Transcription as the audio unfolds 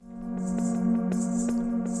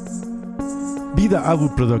Vida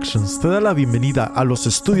Abu Productions te da la bienvenida a los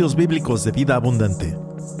estudios bíblicos de Vida Abundante.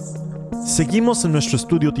 Seguimos en nuestro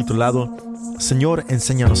estudio titulado Señor,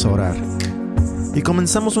 enséñanos a orar. Y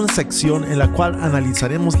comenzamos una sección en la cual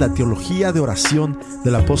analizaremos la teología de oración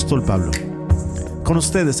del apóstol Pablo. Con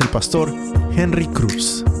ustedes el pastor Henry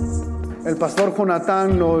Cruz. El pastor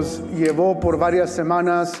Jonathan nos llevó por varias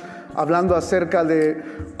semanas hablando acerca de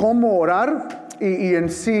cómo orar y en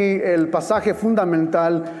sí el pasaje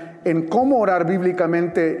fundamental en cómo orar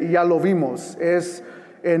bíblicamente ya lo vimos. Es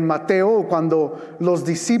en Mateo cuando los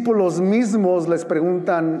discípulos mismos le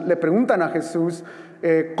preguntan a Jesús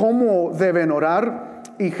cómo deben orar,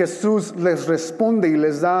 y Jesús les responde y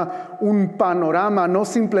les da un panorama, no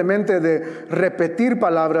simplemente de repetir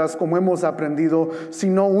palabras como hemos aprendido,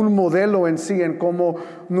 sino un modelo en sí en cómo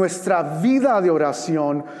nuestra vida de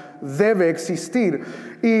oración debe existir.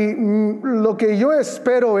 Y lo que yo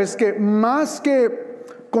espero es que más que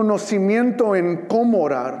conocimiento en cómo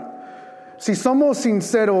orar, si somos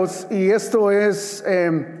sinceros, y esto es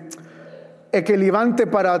equilibrante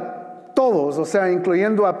para todos, o sea,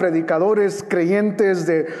 incluyendo a predicadores creyentes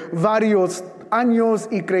de varios años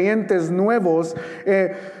y creyentes nuevos,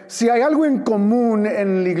 si hay algo en común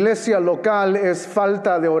en la iglesia local es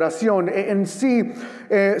falta de oración. En sí,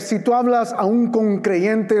 si tú hablas aún con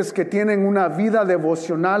creyentes que tienen una vida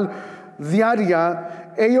devocional diaria,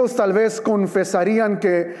 ellos tal vez confesarían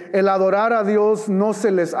que el adorar a Dios no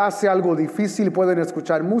se les hace algo difícil. Pueden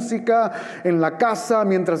escuchar música en la casa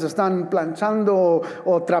mientras están planchando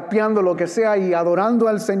o trapeando, lo que sea, y adorando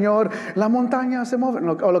al Señor. La montaña se mueve,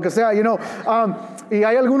 o lo que sea, y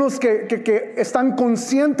hay algunos que están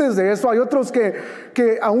conscientes de eso. Hay otros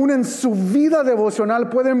que aún en su vida devocional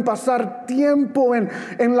pueden pasar tiempo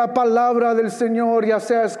en la palabra del Señor, ya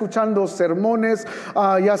sea escuchando sermones,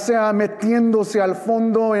 ya sea metiéndose al fondo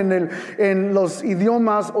en los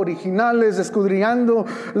idiomas originales, escudriñando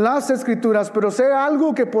las escrituras. Pero sea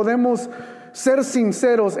algo que podemos ser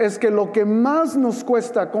sinceros, es que lo que más nos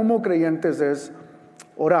cuesta como creyentes es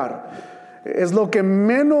orar. Es lo que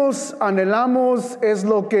menos anhelamos, es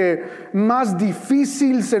lo que más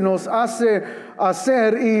difícil se nos hace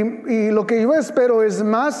hacer, y lo que yo espero es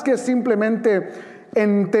más que simplemente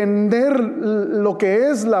entender lo que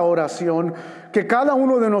es la oración, que cada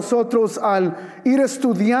uno de nosotros, al ir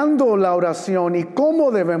estudiando la oración y cómo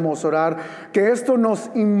debemos orar, que esto nos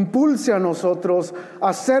impulse a nosotros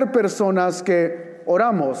a ser personas que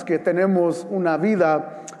oramos, que tenemos una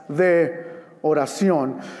vida de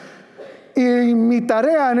oración. Y mi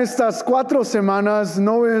tarea en estas 4 semanas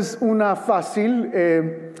no es una fácil.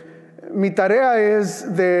 Mi tarea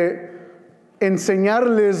es de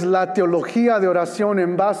enseñarles la teología de oración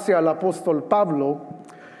en base al apóstol Pablo.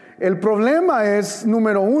 El problema es,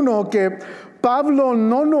 número 1, que Pablo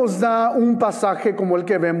no nos da un pasaje como el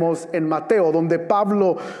que vemos en Mateo, donde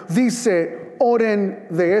Pablo dice: oren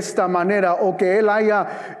de esta manera, o que él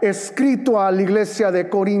haya escrito a la iglesia de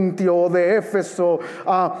Corintio o de Éfeso,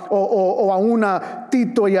 o aún a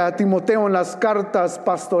Tito y a Timoteo en las cartas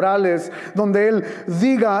pastorales, donde él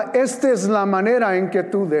diga: esta es la manera en que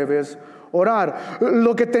tú debes orar.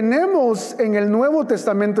 Lo que tenemos en el Nuevo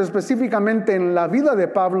Testamento, específicamente en la vida de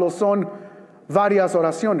Pablo, son varias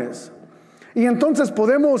oraciones. Y entonces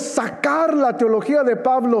podemos sacar la teología de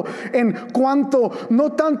Pablo en cuanto,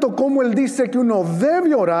 no tanto como él dice que uno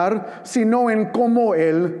debe orar, sino en cómo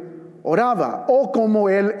él oraba o cómo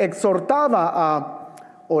él exhortaba a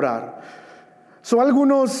orar.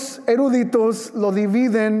 Algunos eruditos lo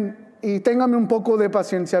dividen, y ténganme un poco de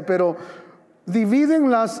paciencia, pero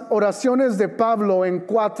dividen las oraciones de Pablo en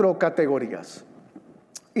 4 categorías.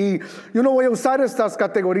 Y yo no voy a usar estas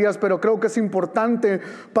categorías, pero creo que es importante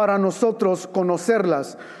para nosotros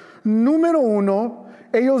conocerlas. Número 1,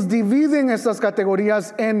 ellos dividen estas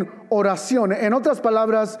categorías en oración. En otras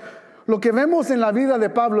palabras, lo que vemos en la vida de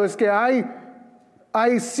Pablo es que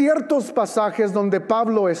hay ciertos pasajes donde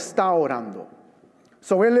Pablo está orando.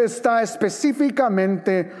 Él está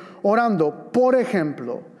específicamente orando. Por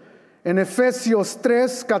ejemplo, en Efesios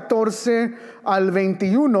 3, 14 al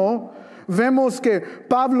 21, vemos que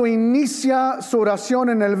Pablo inicia su oración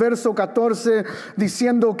en el verso 14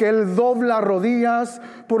 diciendo que él dobla rodillas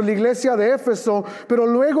por la iglesia de Éfeso, pero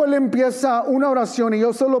luego él empieza una oración, y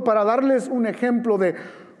yo solo para darles un ejemplo de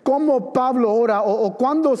cómo Pablo ora, o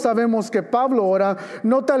cuándo sabemos que Pablo ora,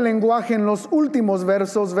 nota el lenguaje en los últimos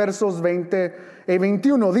versos 20 y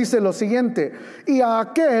 21 dice lo siguiente: y a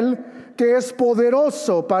aquel que es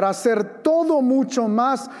poderoso para hacer todo mucho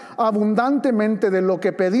más abundantemente de lo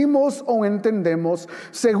que pedimos o entendemos,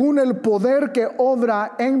 según el poder que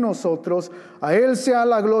obra en nosotros, a Él sea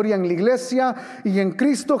la gloria en la iglesia y en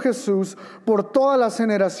Cristo Jesús por todas las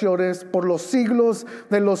generaciones, por los siglos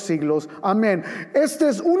de los siglos. Amén. Este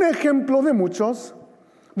es un ejemplo de muchos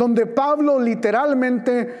donde Pablo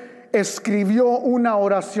literalmente escribió una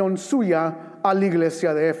oración suya a la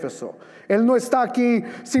iglesia de Éfeso. Él no está aquí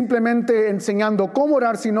simplemente enseñando cómo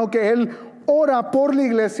orar, sino que él ora por la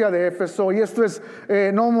iglesia de Éfeso. Y esto es,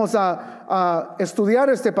 no vamos a estudiar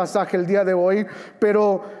este pasaje el día de hoy,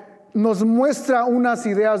 pero nos muestra unas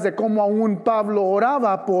ideas de cómo aún Pablo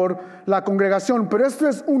oraba por la congregación. Pero esto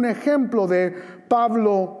es un ejemplo de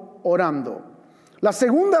Pablo orando. La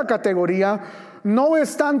segunda categoría no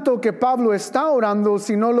es tanto que Pablo está orando,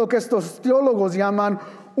 sino lo que estos teólogos llaman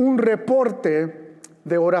un reporte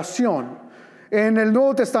de oración. En el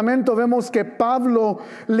Nuevo Testamento vemos que Pablo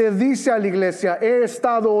le dice a la iglesia: he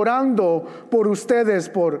estado orando por ustedes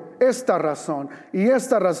por esta razón y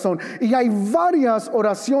esta razón. Y hay varias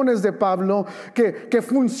oraciones de Pablo que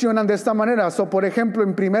funcionan de esta manera. Por ejemplo,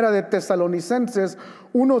 en Primera de Tesalonicenses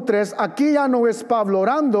 1:3, aquí ya no es Pablo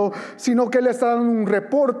orando, sino que él está dando un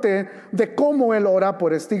reporte de cómo él ora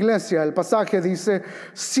por esta iglesia. El pasaje dice: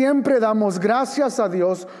 siempre damos gracias a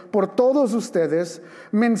Dios por todos ustedes,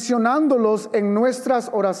 mencionándolos en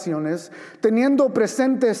nuestras oraciones, teniendo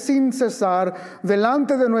presente sin cesar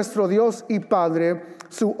delante de nuestro Dios y Padre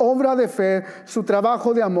su obra de fe, su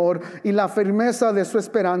trabajo de amor y la firmeza de su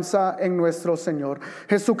esperanza en nuestro Señor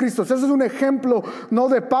Jesucristo. Eso es un ejemplo no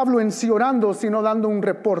de Pablo en sí orando, sino dando un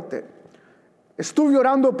reporte. Estuve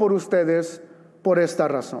orando por ustedes por esta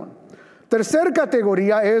razón. Tercer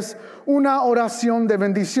categoría es una oración de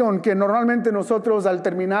bendición, que normalmente nosotros al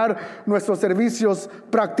terminar nuestros servicios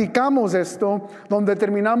practicamos esto, donde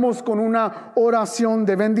terminamos con una oración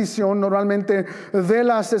de bendición, normalmente de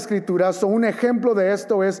las Escrituras. Un ejemplo de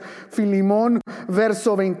esto es Filemón,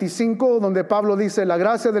 verso 25, donde Pablo dice: la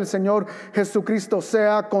gracia del Señor Jesucristo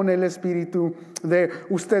sea con el espíritu de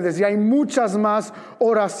ustedes. Y hay muchas más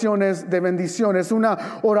oraciones de bendición. Es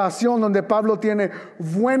una oración donde Pablo tiene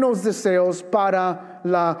buenos deseos para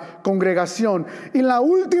la congregación. Y la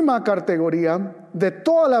última categoría de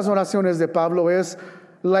todas las oraciones de Pablo es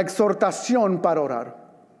la exhortación para orar,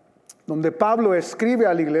 donde Pablo escribe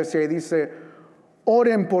a la iglesia y dice: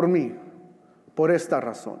 oren por mí por esta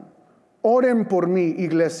razón. Oren por mí,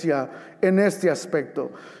 iglesia, en este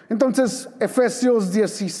aspecto. Entonces, Efesios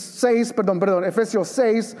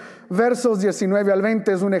 6, versos 19 al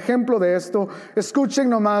 20 es un ejemplo de esto. Escuchen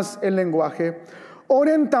nomás el lenguaje.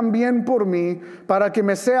 Oren también por mí, para que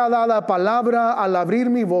me sea dada palabra al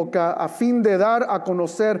abrir mi boca, a fin de dar a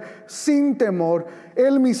conocer sin temor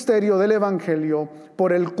el misterio del evangelio,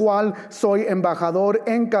 por el cual soy embajador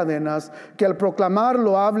en cadenas, que al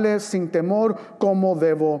proclamarlo hable sin temor como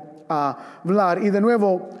debo hablar. Y de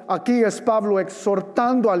nuevo, aquí es Pablo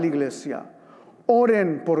exhortando a la iglesia: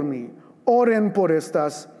 oren por mí, oren por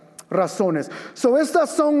estas razones.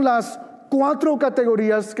 Estas son las 4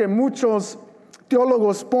 categorías que muchos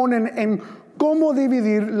teólogos ponen en cómo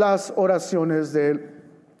dividir las oraciones del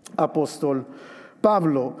apóstol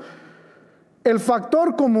Pablo. El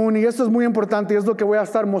factor común, y esto es muy importante y es lo que voy a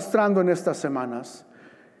estar mostrando en estas semanas,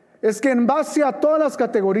 es que en base a todas las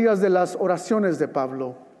categorías de las oraciones de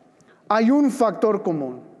Pablo hay un factor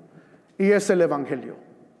común, y es el evangelio.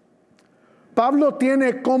 Pablo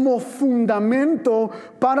tiene como fundamento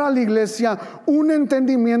para la iglesia un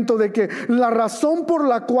entendimiento de que la razón por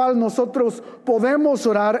la cual nosotros podemos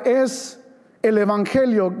orar es el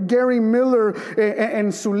evangelio. Gary Miller,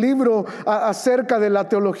 en su libro acerca de la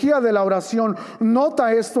teología de la oración,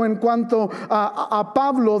 nota esto en cuanto a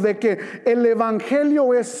Pablo, de que el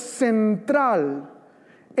evangelio es central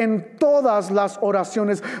en todas las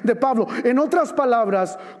oraciones de Pablo. En otras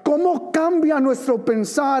palabras, ¿cómo cambia nuestro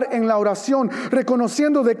pensar en la oración?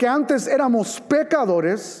 Reconociendo de que antes éramos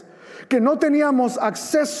pecadores, que no teníamos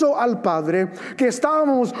acceso al Padre, que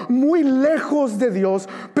estábamos muy lejos de Dios,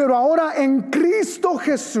 pero ahora en Cristo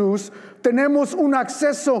Jesús tenemos un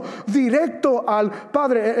acceso directo al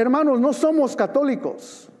Padre. Hermanos, no somos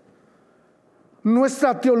católicos.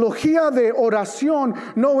 Nuestra teología de oración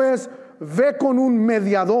no es: ve con un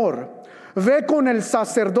mediador, ve con el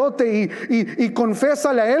sacerdote y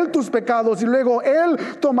confésale a él tus pecados, y luego él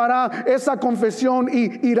tomará esa confesión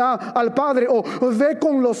y irá al Padre. O ve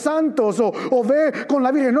con los santos, o ve con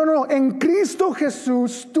la Virgen. No, en Cristo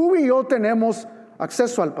Jesús tú y yo tenemos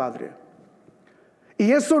acceso al Padre.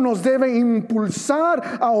 Y eso nos debe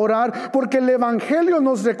impulsar a orar, porque el Evangelio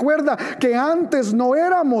nos recuerda que antes no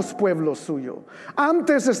éramos pueblo suyo.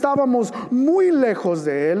 Antes estábamos muy lejos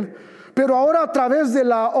de Él, pero ahora a través de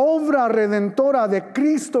la obra redentora de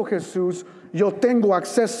Cristo Jesús, yo tengo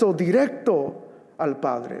acceso directo al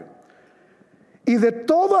Padre. Y de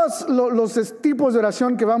todos los tipos de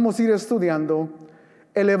oración que vamos a ir estudiando,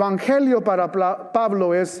 el Evangelio para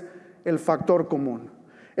Pablo es el factor común.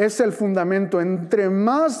 Es el fundamento. Entre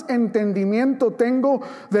más entendimiento tengo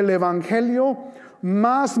del Evangelio,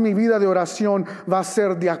 más mi vida de oración va a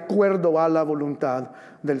ser de acuerdo a la voluntad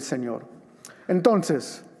del Señor.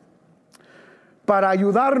 Entonces, para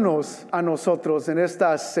ayudarnos a nosotros en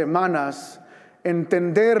estas semanas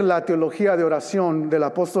entender la teología de oración del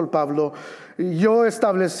apóstol Pablo, yo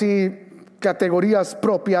establecí categorías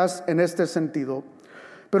propias en este sentido.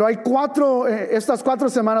 Pero hay estas 4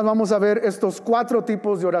 semanas vamos a ver estos 4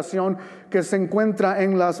 tipos de oración que se encuentran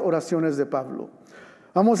en las oraciones de Pablo.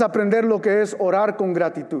 Vamos a aprender lo que es orar con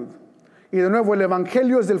gratitud. Y de nuevo, el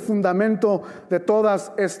Evangelio es el fundamento de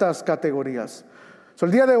todas estas categorías.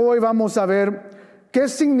 El día de hoy vamos a ver qué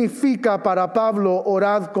significa para Pablo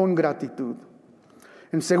orar con gratitud.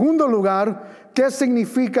 En segundo lugar, ¿qué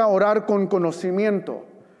significa orar con conocimiento?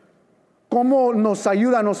 ¿Cómo nos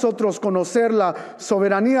ayuda a nosotros conocer la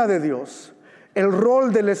soberanía de Dios? El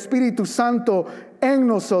rol del Espíritu Santo en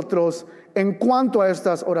nosotros en cuanto a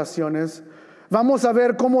estas oraciones. Vamos a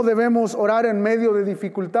ver cómo debemos orar en medio de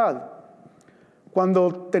dificultad.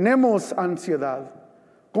 Cuando tenemos ansiedad,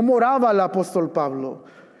 ¿cómo oraba el apóstol Pablo?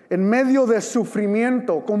 En medio de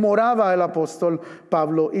sufrimiento, ¿cómo oraba el apóstol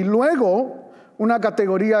Pablo? Y luego, una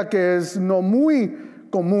categoría que es no muy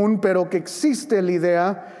común, pero que existe la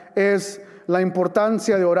idea, es la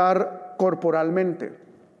importancia de orar corporalmente.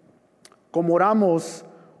 Cómo oramos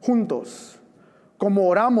juntos, cómo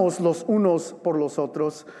oramos los unos por los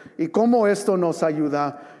otros y cómo esto nos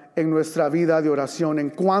ayuda en nuestra vida de oración en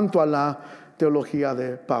cuanto a la teología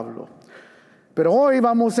de Pablo. Pero hoy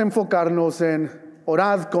vamos a enfocarnos en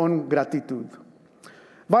orar con gratitud.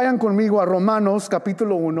 Vayan conmigo a Romanos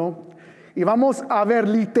capítulo 1 y vamos a ver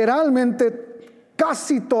literalmente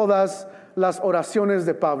casi todas las oraciones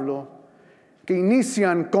de Pablo que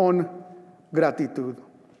inician con gratitud.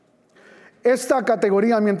 Esta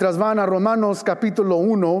categoría, mientras van a Romanos capítulo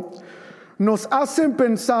 1, nos hacen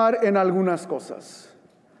pensar en algunas cosas.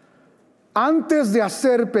 Antes de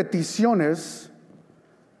hacer peticiones,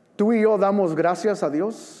 tú y yo damos gracias a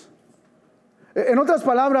Dios. En otras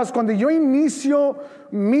palabras, cuando yo inicio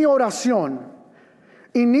mi oración,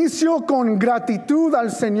 ¿inicio con gratitud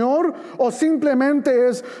al Señor o simplemente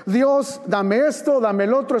es Dios, dame esto, dame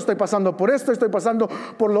el otro, estoy pasando por esto, estoy pasando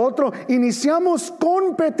por lo otro? ¿Iniciamos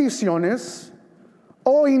con peticiones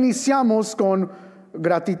o iniciamos con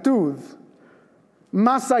gratitud?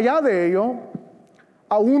 Más allá de ello,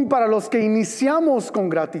 aún para los que iniciamos con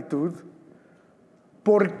gratitud,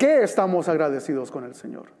 ¿por qué estamos agradecidos con el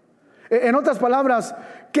Señor? En otras palabras,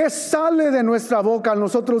 ¿qué sale de nuestra boca al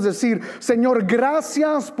nosotros decir, Señor,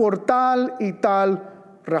 gracias por tal y tal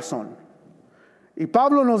razón? Y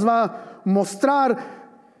Pablo nos va a mostrar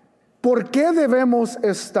por qué debemos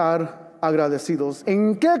estar agradecidos,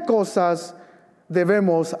 en qué cosas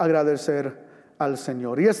debemos agradecer al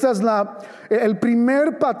Señor. Y este es el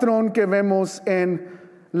primer patrón que vemos en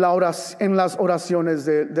las oraciones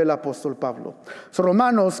del apóstol Pablo.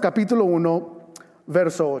 Romanos capítulo 1,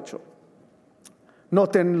 verso 8.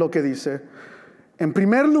 Noten lo que dice. En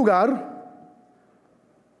primer lugar,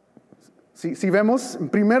 si vemos, en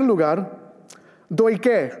primer lugar, doy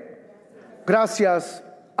 ¿qué? Gracias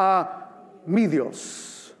a mi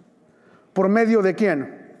Dios. ¿Por medio de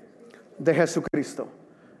quién? De Jesucristo.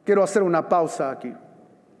 Quiero hacer una pausa aquí.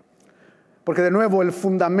 Porque de nuevo, el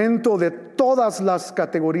fundamento de todas las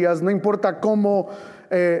categorías, no importa cómo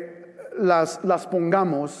las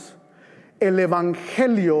pongamos, el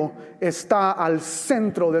Evangelio está al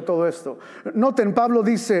centro de todo esto. Noten, Pablo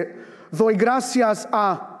dice, doy gracias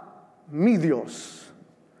a mi Dios.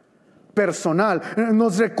 Personal.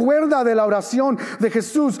 Nos recuerda de la oración de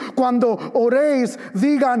Jesús. Cuando oréis,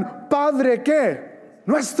 digan, Padre, ¿qué?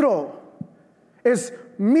 Nuestro. Es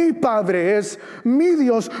mi Padre, es mi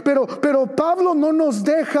Dios. Pero Pablo no nos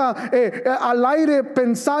deja al aire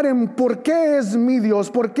pensar en por qué es mi Dios,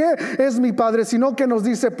 por qué es mi Padre, sino que nos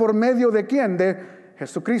dice por medio de quién, de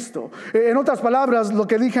Jesucristo. En otras palabras, lo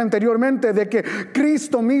que dije anteriormente, de que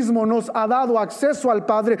Cristo mismo nos ha dado acceso al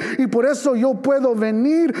Padre, y por eso yo puedo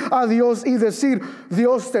venir a Dios y decir,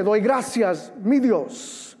 Dios, te doy gracias, mi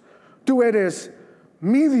Dios. Tú eres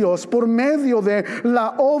mi Dios, por medio de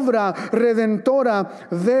la obra redentora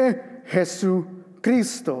de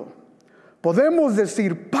Jesucristo. Podemos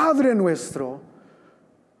decir Padre nuestro,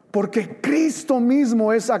 porque Cristo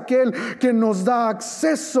mismo es aquel que nos da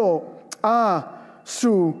acceso a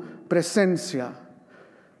su presencia.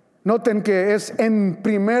 Noten que es en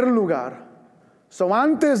primer lugar.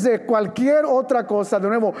 Antes de cualquier otra cosa, de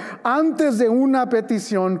nuevo, antes de una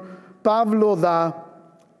petición, Pablo da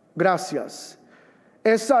gracias.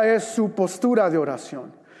 Esa es su postura de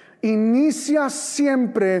oración. Inicia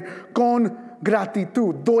siempre con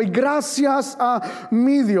gratitud. Doy gracias a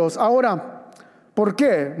mi Dios. Ahora, ¿por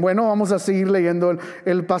qué? Bueno, vamos a seguir leyendo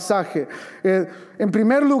el pasaje. En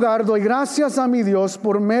primer lugar, doy gracias a mi Dios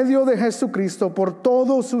por medio de Jesucristo, por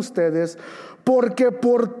todos ustedes, porque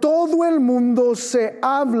por todo el mundo se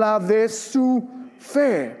habla de su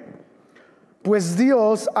fe. Pues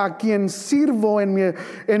Dios, a quien sirvo en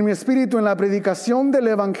mi espíritu en la predicación del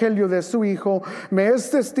evangelio de su Hijo, me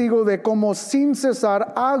es testigo de cómo sin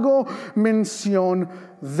cesar hago mención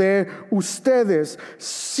de ustedes,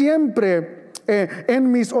 siempre en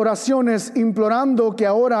mis oraciones, implorando que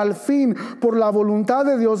ahora al fin, por la voluntad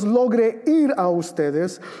de Dios, logre ir a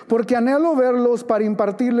ustedes, porque anhelo verlos para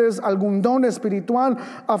impartirles algún don espiritual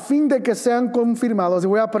a fin de que sean confirmados. Y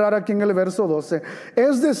voy a parar aquí en el verso 12.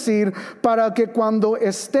 Es decir, para que cuando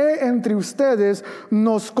esté entre ustedes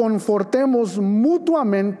nos confortemos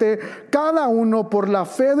mutuamente, cada uno por la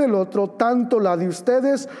fe del otro, tanto la de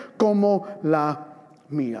ustedes como la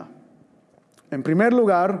mía. En primer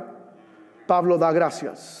lugar, Pablo da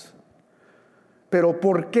gracias. Pero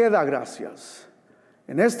 ¿por qué da gracias?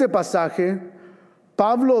 En este pasaje,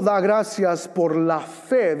 Pablo da gracias por la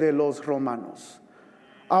fe de los romanos.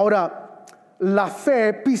 Ahora, la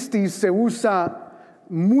fe, pistis, se usa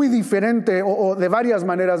muy diferente o de varias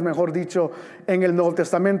maneras, mejor dicho, en el Nuevo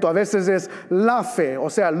Testamento. A veces es la fe, o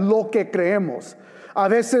sea, lo que creemos. A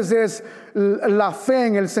veces es la fe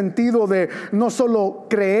en el sentido de no solo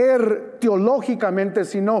creer teológicamente,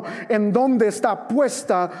 sino en dónde está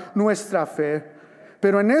puesta nuestra fe.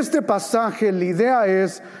 Pero en este pasaje la idea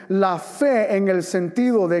es la fe en el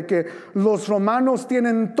sentido de que los romanos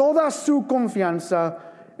tienen toda su confianza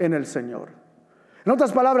en el Señor. En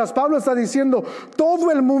otras palabras, Pablo está diciendo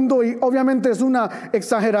todo el mundo, y obviamente es una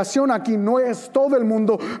exageración aquí, no es todo el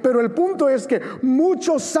mundo, pero el punto es que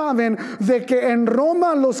muchos saben de que en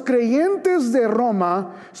Roma los creyentes de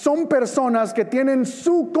Roma son personas que tienen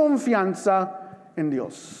su confianza en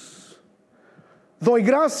Dios. Doy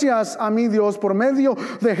gracias a mi Dios por medio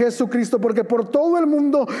de Jesucristo, porque por todo el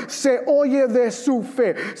mundo se oye de su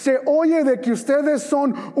fe, se oye de que ustedes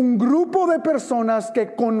son un grupo de personas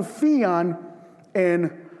que confían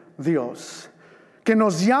en Dios, que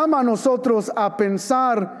nos llama a nosotros a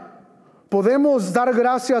pensar, podemos dar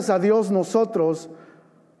gracias a Dios nosotros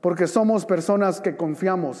porque somos personas que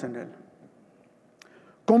confiamos en Él.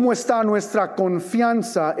 ¿Cómo está nuestra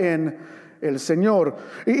confianza en el Señor?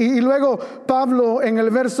 Y luego Pablo en el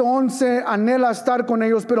verso 11 anhela estar con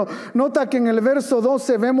ellos, pero nota que en el verso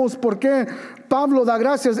 12 vemos por qué Pablo da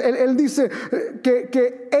gracias. Él dice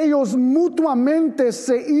que ellos mutuamente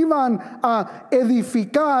se iban a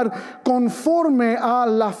edificar conforme a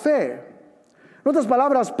la fe. En otras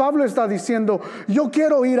palabras, Pablo está diciendo, yo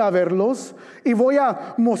quiero ir a verlos y voy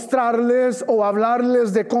a mostrarles o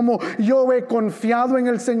hablarles de cómo yo he confiado en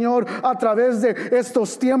el Señor a través de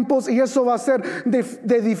estos tiempos, y eso va a ser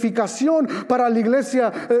de edificación para la iglesia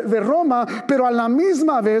de Roma. Pero a la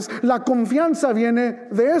misma vez la confianza viene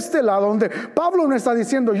de este lado, donde Pablo no está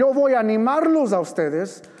diciendo yo voy a animarlos a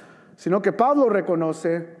ustedes, sino que Pablo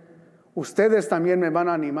reconoce, ustedes también me van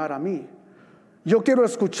a animar a mí. Yo quiero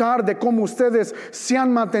escuchar de cómo ustedes se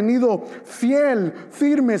han mantenido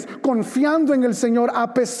firmes, confiando en el Señor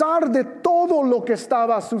a pesar de todo lo que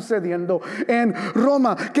estaba sucediendo en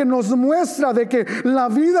Roma, que nos muestra de que la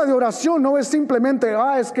vida de oración no es simplemente,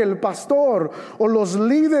 es que el pastor o los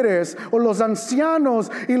líderes o los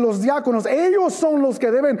ancianos y los diáconos, ellos son los que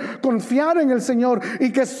deben confiar en el Señor,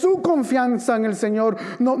 y que su confianza en el Señor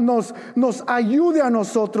nos ayude a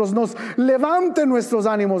nosotros, nos levante nuestros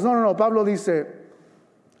ánimos. No, Pablo dice,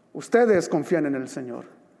 ustedes confían en el Señor,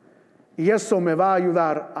 y eso me va a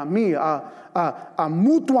ayudar a mí a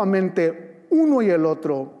mutuamente uno y el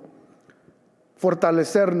otro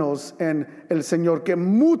fortalecernos en el Señor, que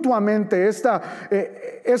mutuamente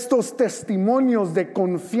estos testimonios de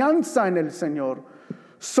confianza en el Señor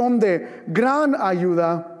son de gran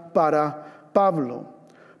ayuda para Pablo.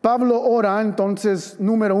 Pablo ora entonces,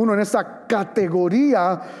 número uno, en esta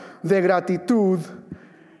categoría de gratitud.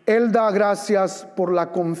 Él da gracias por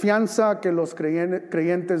la confianza que los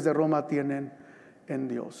creyentes de Roma tienen en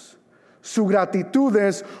Dios. Su gratitud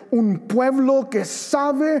es un pueblo que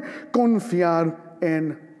sabe confiar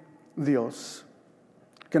en Dios.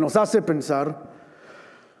 que nos hace pensar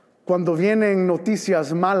cuando vienen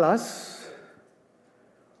noticias malas,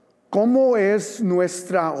 ¿cómo es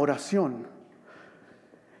nuestra oración?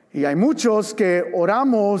 Y hay muchos que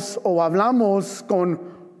oramos o hablamos con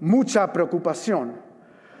mucha preocupación.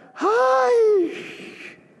 ¡Ay!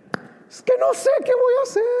 Es que no sé qué voy a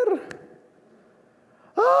hacer.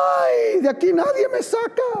 ¡Ay! De aquí nadie me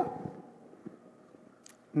saca.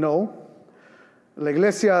 No, la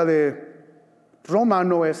iglesia de Roma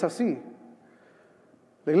no es así.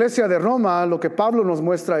 La iglesia de Roma, lo que Pablo nos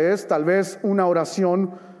muestra es tal vez una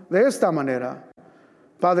oración de esta manera.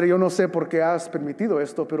 Padre, yo no sé por qué has permitido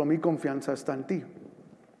esto, pero mi confianza está en ti.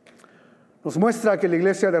 Nos muestra que la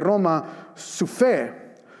iglesia de Roma, su fe,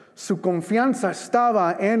 su confianza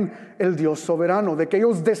estaba en el Dios soberano, de que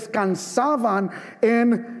ellos descansaban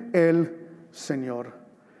en el Señor.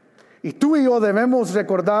 Y tú y yo debemos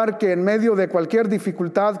recordar que en medio de cualquier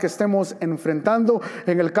dificultad que estemos enfrentando,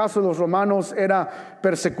 en el caso de los romanos era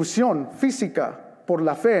persecución física por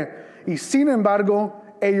la fe, y sin embargo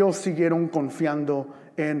ellos siguieron confiando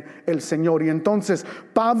en el Señor. Y entonces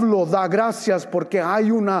Pablo da gracias porque hay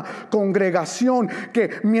una congregación que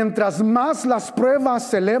mientras más las pruebas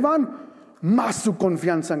se elevan, más su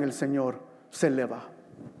confianza en el Señor se eleva.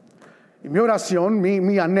 Y mi oración,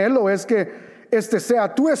 mi anhelo es que este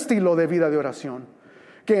sea tu estilo de vida de oración.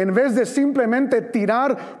 Que en vez de simplemente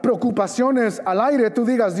tirar preocupaciones al aire, tú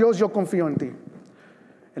digas: Dios, yo confío en ti.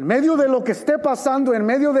 En medio de lo que esté pasando, en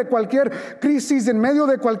medio de cualquier crisis, en medio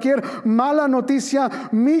de cualquier mala noticia,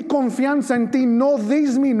 mi confianza en ti no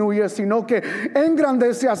disminuye, sino que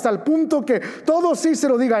engrandece hasta el punto que todo sí se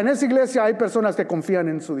lo diga. En esa iglesia hay personas que confían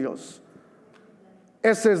en su Dios.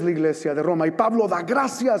 Esa es la iglesia de Roma. Y Pablo da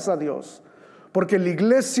gracias a Dios porque la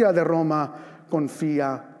iglesia de Roma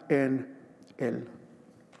confía en Él.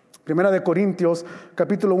 Primera de Corintios,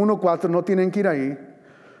 capítulo 1:4, no tienen que ir ahí.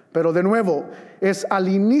 Pero de nuevo, es al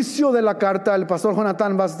inicio de la carta. El pastor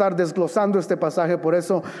Jonathan va a estar desglosando este pasaje, por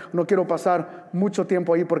eso no quiero pasar mucho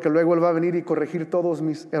tiempo ahí, porque luego él va a venir y corregir todos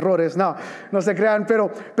mis errores. No se crean,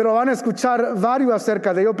 pero van a escuchar varios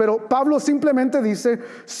acerca de ello. Pero Pablo simplemente dice: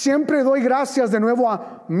 siempre doy gracias de nuevo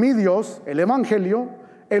a mi Dios, el Evangelio.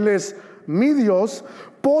 Él es mi Dios,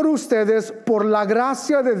 por ustedes, por la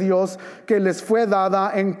gracia de Dios que les fue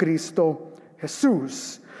dada en Cristo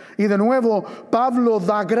Jesús. Y de nuevo Pablo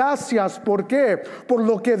da gracias. ¿Por qué? Por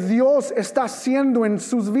lo que Dios está haciendo en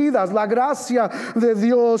sus vidas. La gracia de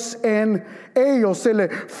Dios en ellos se le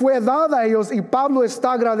fue dada a ellos, y Pablo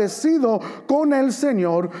está agradecido con el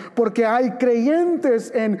Señor porque hay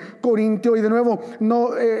creyentes en Corintio. Y de nuevo,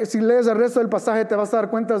 si lees el resto del pasaje te vas a dar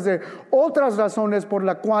cuenta de otras razones por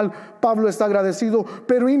la cual Pablo está agradecido,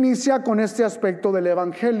 pero inicia con este aspecto del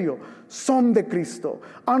Evangelio. Son de Cristo,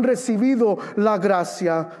 han recibido la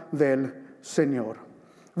gracia del Señor.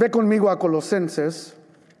 Ve conmigo a Colosenses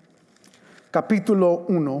capítulo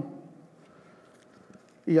 1.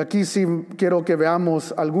 Y aquí sí quiero que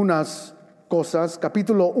veamos algunas cosas.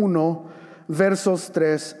 Capítulo 1, versos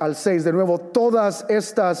 3 al 6. De nuevo, todas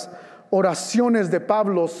estas oraciones de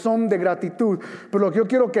Pablo son de gratitud, pero lo que yo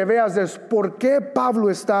quiero que veas es por qué Pablo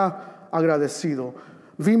está agradecido.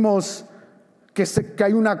 Vimos que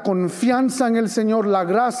hay una confianza en el Señor, la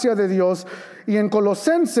gracia de Dios. Y en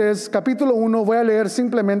Colosenses capítulo 1 voy a leer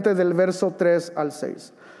simplemente del verso 3 al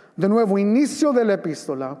 6. De nuevo, inicio de la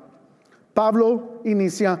epístola. Pablo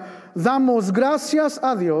inicia: damos gracias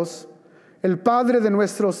a Dios, el Padre de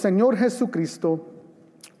nuestro Señor Jesucristo,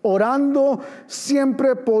 orando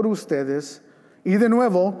siempre por ustedes. Y de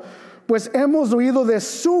nuevo, pues hemos oído de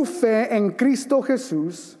su fe en Cristo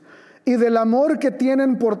Jesús y del amor que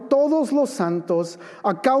tienen por todos los santos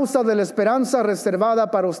a causa de la esperanza reservada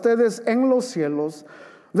para ustedes en los cielos.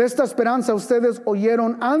 De esta esperanza ustedes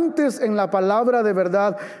oyeron antes en la palabra de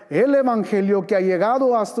verdad, el Evangelio que ha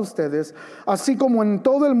llegado hasta ustedes, así como en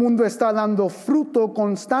todo el mundo está dando fruto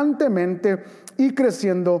constantemente y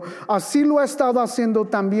creciendo. Así lo ha estado haciendo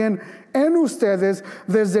también en ustedes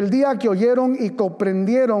desde el día que oyeron y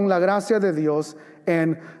comprendieron la gracia de Dios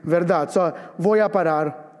en verdad. Voy a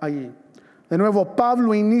parar allí. De nuevo,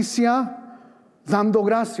 Pablo inicia dando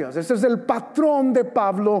gracias. Ese es el patrón de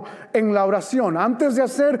Pablo en la oración. Antes de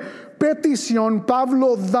hacer petición,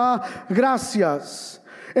 Pablo da gracias.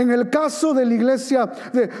 En el caso de la iglesia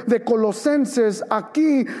de Colosenses,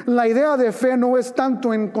 aquí la idea de fe no es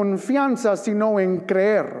tanto en confianza, sino en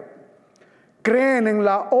creer. Creen en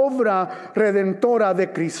la obra redentora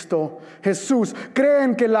de Cristo Jesús.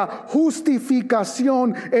 Creen que la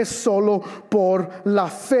justificación es solo por la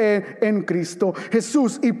fe en Cristo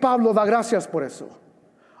Jesús. Y Pablo da gracias por eso.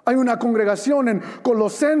 Hay una congregación en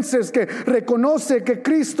Colosenses que reconoce que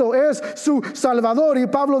Cristo es su Salvador, y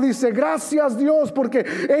Pablo dice: gracias Dios, porque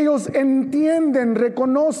ellos entienden,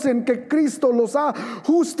 reconocen que Cristo los ha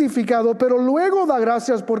justificado, pero luego da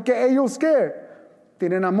gracias porque ellos ¿qué?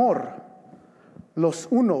 Tienen amor los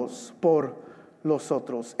unos por los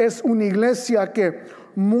otros. Es una iglesia que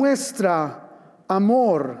muestra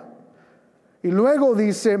amor. Y luego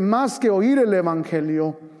dice: más que oír el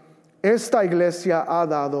evangelio, esta iglesia ha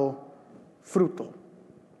dado fruto.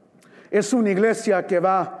 Es una iglesia que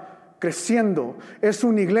va creciendo, es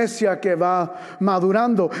una iglesia que va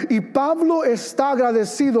madurando. Y Pablo está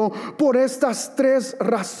agradecido por estas tres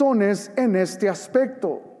razones en este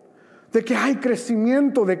aspecto: de que hay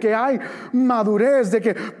crecimiento, de que hay madurez, de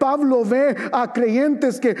que Pablo ve a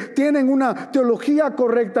creyentes que tienen una teología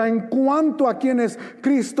correcta en cuanto a quién es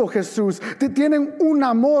Cristo Jesús, que tienen un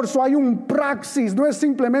amor, hay un praxis, no es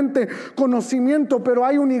simplemente conocimiento, pero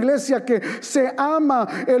hay una iglesia que se ama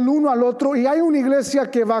el uno al otro, y hay una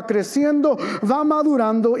iglesia que va creciendo, va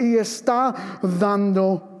madurando y está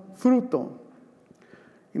dando fruto.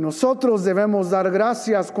 Y nosotros debemos dar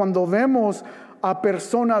gracias cuando vemos a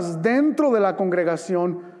personas dentro de la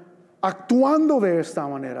congregación actuando de esta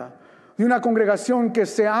manera, de una congregación que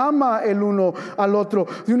se ama el uno al otro,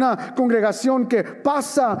 de una congregación que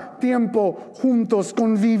pasa tiempo juntos,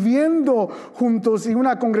 conviviendo juntos, y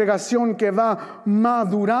una congregación que va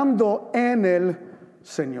madurando en el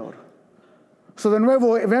Señor. De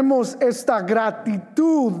nuevo vemos esta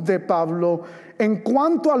gratitud de Pablo en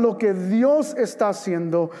cuanto a lo que Dios está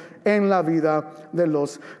haciendo en la vida de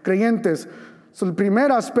los creyentes. El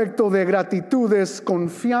primer aspecto de gratitud es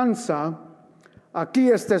confianza. Aquí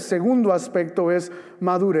este segundo aspecto es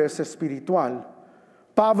madurez espiritual.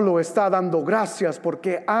 Pablo está dando gracias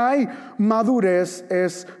porque hay madurez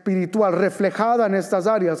espiritual reflejada en estas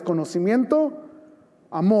áreas: conocimiento,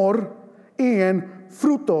 amor y en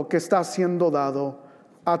fruto que está siendo dado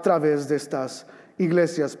a través de estas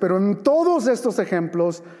iglesias. Pero en todos estos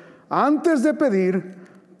ejemplos, antes de pedir,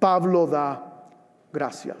 Pablo da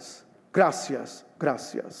gracias. Gracias,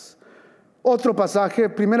 gracias. Otro pasaje,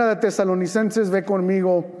 Primera de Tesalonicenses, ve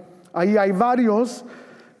conmigo. Ahí hay varios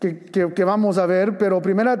que vamos a ver, pero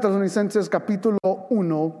Primera de Tesalonicenses capítulo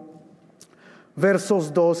 1,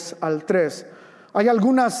 versos 2 al 3. Hay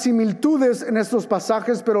algunas similitudes en estos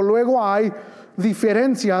pasajes, pero luego hay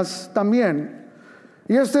diferencias también.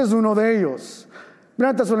 Y este es uno de ellos.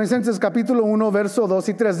 Primera de Tesalonicenses capítulo 1, versos 2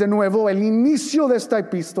 y 3. De nuevo, el inicio de esta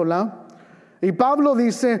epístola. Y Pablo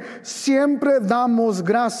dice: siempre damos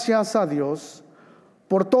gracias a Dios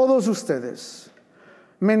por todos ustedes,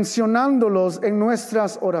 mencionándolos en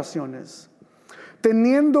nuestras oraciones,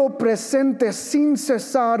 teniendo presente sin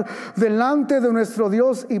cesar delante de nuestro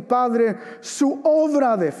Dios y Padre su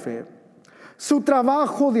obra de fe, su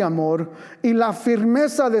trabajo de amor y la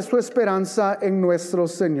firmeza de su esperanza en nuestro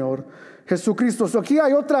Señor Jesucristo. Aquí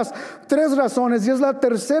hay otras tres razones, y es la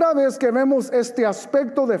tercera vez que vemos este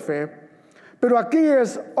aspecto de fe. Pero aquí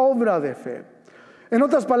es obra de fe. En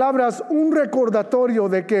otras palabras, un recordatorio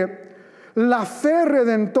de que la fe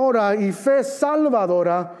redentora y fe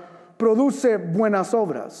salvadora produce buenas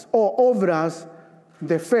obras o obras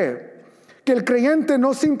de fe. Que el creyente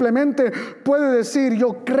no simplemente puede decir: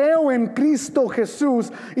 yo creo en Cristo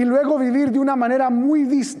Jesús, y luego vivir de una manera muy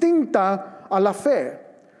distinta a la fe.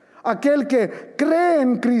 Aquel que cree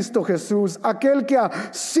en Cristo Jesús, aquel que ha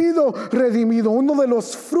sido redimido, uno de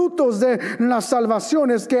los frutos de la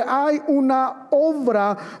salvación es que hay una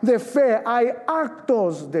obra de fe, hay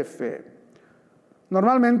actos de fe,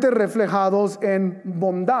 normalmente reflejados en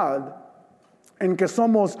bondad, en que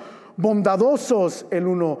somos bondadosos el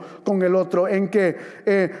uno con el otro, en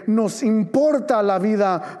que nos importa la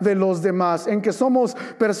vida de los demás, en que somos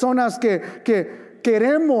personas que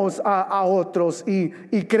queremos a otros y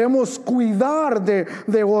queremos cuidar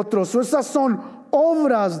de otros. Esas son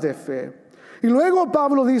obras de fe. Y luego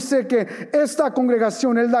Pablo dice que esta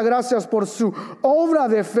congregación, él da gracias por su obra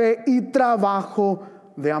de fe y trabajo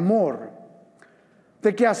de amor,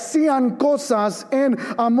 de que hacían cosas en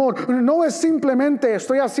amor. No es simplemente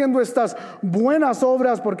estoy haciendo estas buenas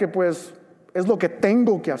obras porque pues es lo que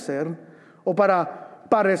tengo que hacer, o para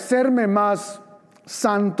parecerme más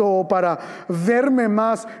santo, o para verme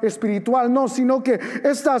más espiritual. No, sino que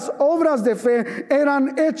estas obras de fe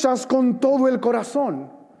eran hechas con todo el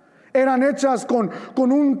corazón. Eran hechas con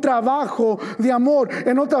un trabajo de amor.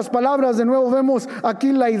 En otras palabras, de nuevo vemos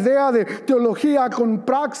aquí la idea de teología con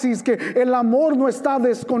praxis, que el amor no está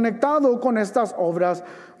desconectado con estas obras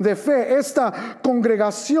de fe. Esta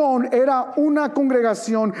congregación era una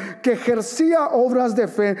congregación que ejercía obras de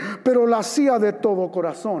fe, pero la hacía de todo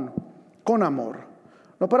corazón, con amor.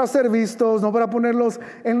 No para ser vistos, no para ponerlos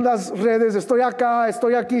en las redes, estoy acá,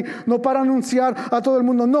 estoy aquí, no para anunciar a todo el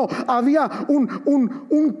mundo. No, había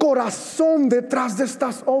un corazón detrás de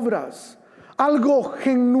estas obras. Algo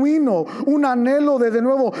genuino, un anhelo de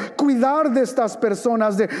nuevo cuidar de estas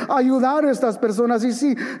personas, de ayudar a estas personas. Y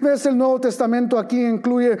si ves el Nuevo Testamento, aquí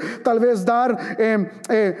incluye tal vez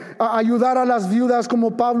ayudar a las viudas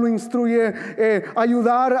como Pablo instruye,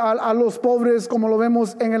 ayudar a los pobres como lo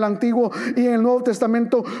vemos en el Antiguo y en el Nuevo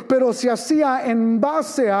Testamento, pero se hacía en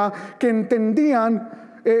base a que entendían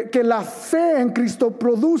que la fe en Cristo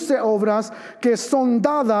produce obras que son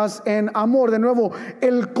dadas en amor. De nuevo,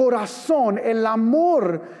 el corazón, el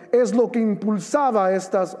amor es lo que impulsaba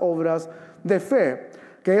estas obras de fe,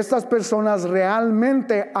 que estas personas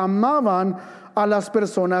realmente amaban a las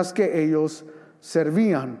personas que ellos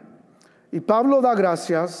servían. Y Pablo da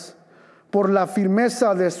gracias por la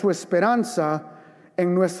firmeza de su esperanza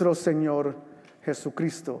en nuestro Señor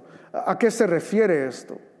Jesucristo. ¿A qué se refiere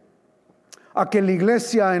esto? A que la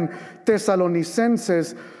iglesia en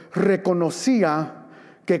Tesalonicenses reconocía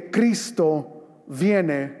que Cristo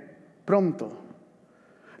viene pronto.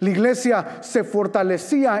 La iglesia se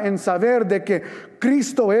fortalecía en saber de que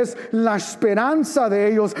Cristo es la esperanza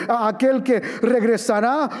de ellos, aquel que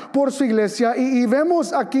regresará por su iglesia. Y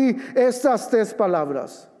vemos aquí estas tres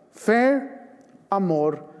palabras: fe,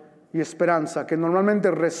 amor y esperanza, que normalmente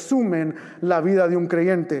resumen la vida de un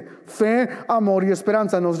creyente. Fe, amor y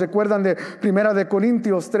esperanza. Nos recuerdan de 1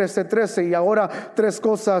 Corintios 13:13. Y ahora tres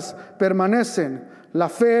cosas permanecen: la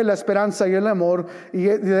fe, la esperanza y el amor. Y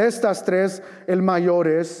de estas tres, el mayor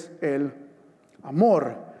es el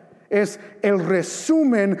amor. Es el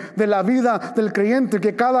resumen de la vida del creyente,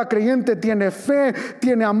 que cada creyente tiene fe,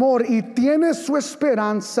 tiene amor y tiene su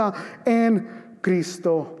esperanza en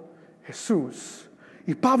Cristo Jesús.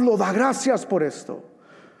 Y Pablo da gracias por esto.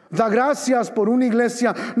 Da gracias por una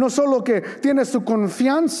iglesia no solo que tiene su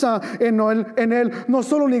confianza en él, no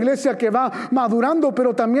solo una iglesia que va madurando,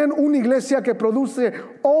 pero también una iglesia que produce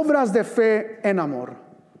obras de fe en amor.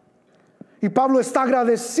 Y Pablo está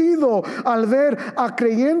agradecido al ver a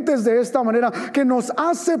creyentes de esta manera, que nos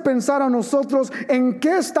hace pensar a nosotros en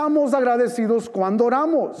qué estamos agradecidos cuando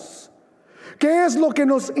oramos. ¿Qué es lo que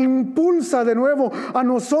nos impulsa de nuevo a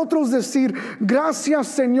nosotros decir gracias,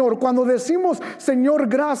 Señor? Cuando decimos Señor,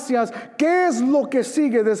 gracias, ¿qué es lo que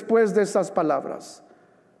sigue después de esas palabras?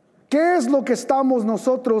 ¿Qué es lo que estamos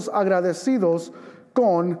nosotros agradecidos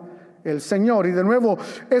con el Señor? Y de nuevo,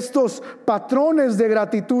 estos patrones de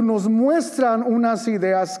gratitud nos muestran unas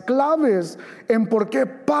ideas claves en por qué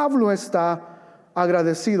Pablo está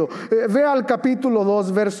agradecido. Vea el capítulo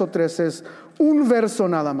 2, verso 13, es un verso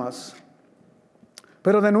nada más.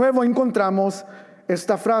 Pero de nuevo encontramos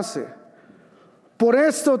esta frase: por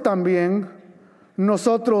esto también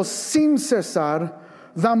nosotros sin cesar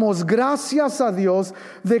damos gracias a Dios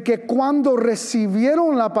de que cuando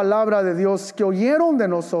recibieron la palabra de Dios que oyeron de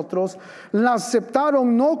nosotros, la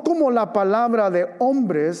aceptaron no como la palabra de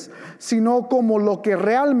hombres, sino como lo que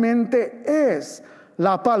realmente es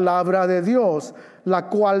la palabra de Dios, la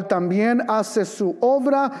cual también hace su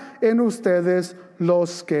obra en ustedes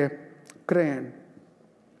los que creen.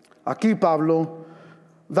 Aquí Pablo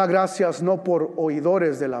da gracias no por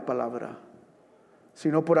oidores de la palabra,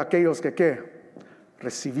 sino por aquellos que ¿qué?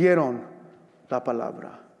 Recibieron la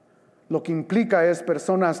palabra. Lo que implica es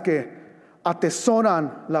personas que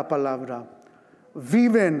atesoran la palabra,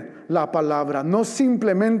 viven la palabra, no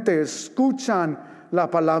simplemente escuchan la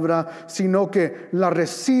palabra, sino que la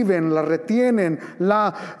reciben, la retienen,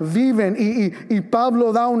 la viven. Y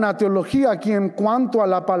Pablo da una teología aquí en cuanto a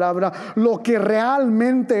la palabra, lo que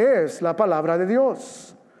realmente es la palabra de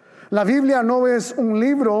Dios. La Biblia no es un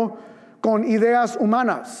libro con ideas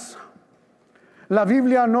humanas. La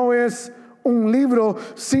Biblia no es un libro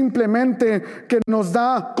simplemente que nos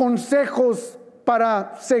da consejos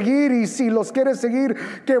para seguir, y si los quieres seguir,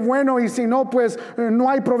 qué bueno, y si no, pues no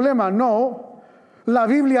hay problema. No. La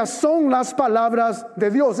Biblia son las palabras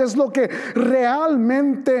de Dios, es lo que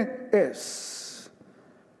realmente es.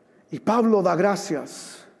 Y Pablo da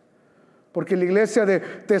gracias porque la iglesia de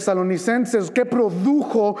Tesalonicenses, que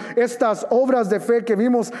produjo estas obras de fe que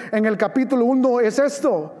vimos en el capítulo 1, es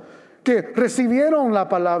esto: que recibieron la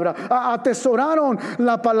palabra, atesoraron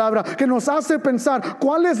la palabra, que nos hace pensar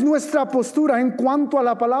cuál es nuestra postura en cuanto a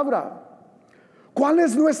la palabra. ¿Cuál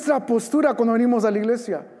es nuestra postura cuando venimos a la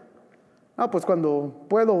iglesia? Pues cuando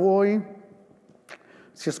puedo voy.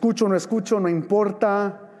 Si escucho o no escucho, no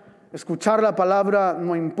importa. Escuchar la palabra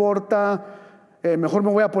no importa. Mejor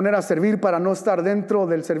me voy a poner a servir para no estar dentro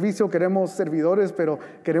del servicio. Queremos servidores, pero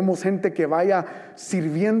queremos gente que vaya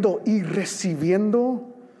sirviendo y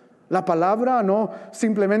recibiendo la palabra, no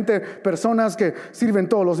simplemente personas que sirven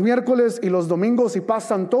todos los miércoles y los domingos y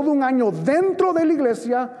pasan todo un año dentro de la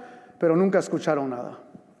iglesia, pero nunca escucharon nada.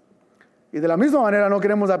 Y de la misma manera no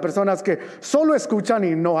queremos a personas que solo escuchan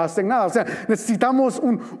y no hacen nada. O sea, necesitamos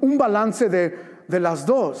un balance de las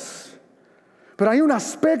dos. Pero hay un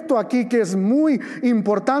aspecto aquí que es muy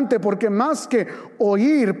importante, porque más que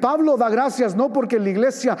oír, Pablo da gracias no porque la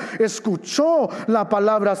iglesia escuchó la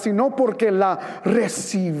palabra, sino porque la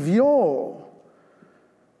recibió.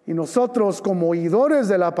 Y nosotros como oidores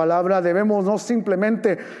de la palabra debemos no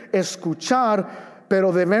simplemente escuchar,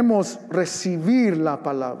 pero debemos recibir la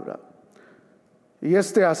palabra. Y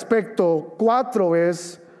este aspecto 4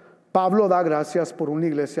 es, Pablo da gracias por una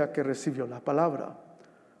iglesia que recibió la palabra.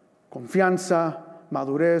 Confianza,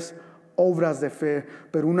 madurez, obras de fe,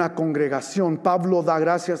 pero una congregación. Pablo da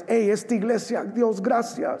gracias. Esta iglesia, Dios,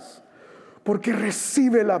 gracias, porque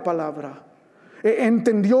recibe la palabra.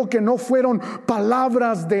 Entendió que no fueron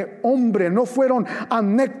palabras de hombre, no fueron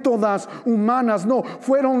anécdotas humanas, no,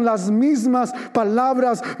 fueron las mismas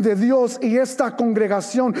palabras de Dios, y esta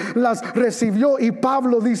congregación las recibió. Y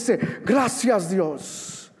Pablo dice, gracias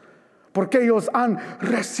Dios, porque ellos han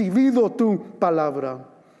recibido tu palabra.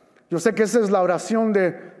 Yo sé que esa es la oración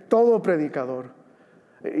de todo predicador.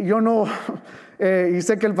 Yo no, y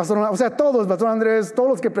sé que el pastor, o sea, todos, pastor Andrés, todos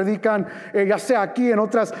los que predican, ya sea aquí en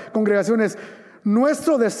otras congregaciones,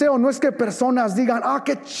 nuestro deseo no es que personas digan,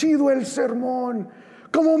 qué chido el sermón,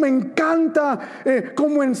 cómo me encanta,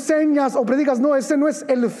 cómo enseñas o predicas. No, ese no es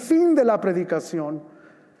el fin de la predicación.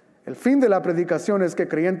 El fin de la predicación es que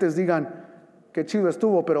creyentes digan, qué chido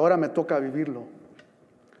estuvo, pero ahora me toca vivirlo.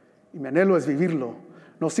 Y mi anhelo es vivirlo.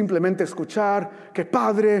 No simplemente escuchar, qué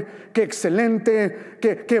padre, qué excelente,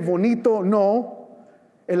 qué bonito. No,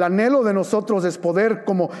 el anhelo de nosotros es poder,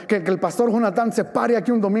 como que el pastor Jonathan se pare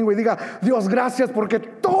aquí un domingo y diga, Dios, gracias porque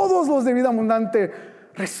todos los de vida abundante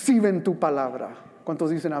reciben tu palabra.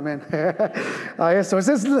 ¿Cuántos dicen amén? A eso,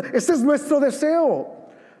 ese es nuestro deseo.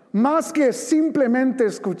 Más que simplemente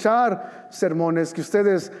escuchar sermones, que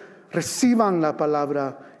ustedes reciban la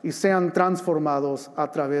palabra y sean transformados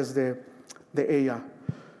a través de ella.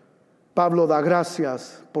 Pablo da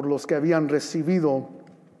gracias por los que habían recibido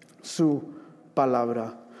su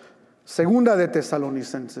palabra. Segunda de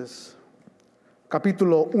Tesalonicenses,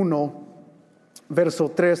 capítulo 1,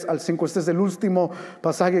 verso 3 al 5. Este es el último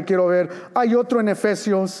pasaje que quiero ver. Hay otro en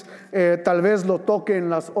Efesios, tal vez lo toque en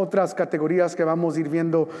las otras categorías que vamos a ir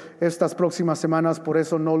viendo estas próximas semanas, por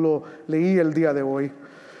eso no lo leí el día de hoy.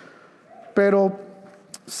 Pero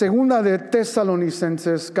Segunda de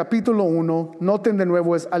Tesalonicenses, capítulo 1, noten de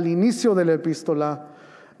nuevo, es al inicio de la epístola,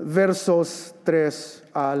 versos 3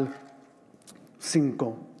 al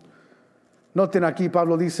 5. Noten aquí,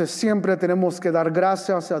 Pablo dice, siempre tenemos que dar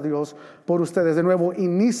gracias a Dios por ustedes. De nuevo,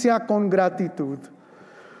 inicia con gratitud.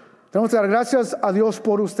 Tenemos que dar gracias a Dios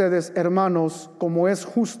por ustedes, hermanos, como es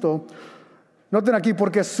justo. Noten aquí,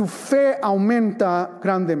 porque su fe aumenta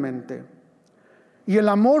grandemente, y el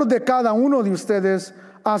amor de cada uno de ustedes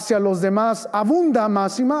hacia los demás abunda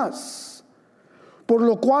más y más, por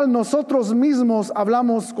lo cual nosotros mismos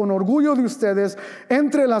hablamos con orgullo de ustedes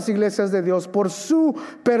entre las iglesias de Dios por su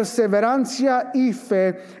perseverancia y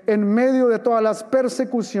fe en medio de todas las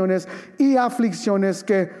persecuciones y aflicciones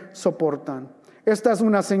que soportan. Esta es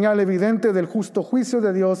una señal evidente del justo juicio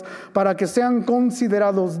de Dios, para que sean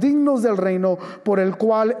considerados dignos del reino por el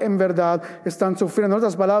cual en verdad están sufriendo. En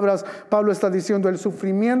otras palabras, Pablo está diciendo, el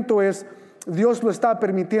sufrimiento es, Dios lo está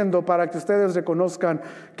permitiendo para que ustedes reconozcan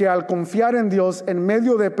que al confiar en Dios en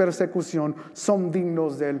medio de persecución son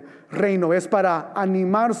dignos del reino. Es para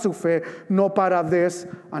animar su fe, no para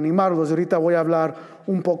desanimarlos. Ahorita voy a hablar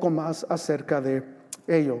un poco más acerca de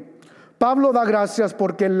ello. Pablo da gracias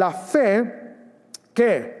porque la fe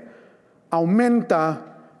que aumenta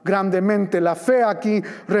grandemente. La fe aquí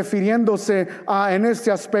refiriéndose en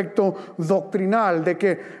este aspecto doctrinal, de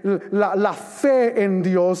que la fe en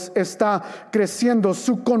Dios está creciendo,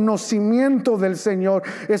 su conocimiento del Señor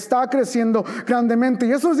está creciendo grandemente.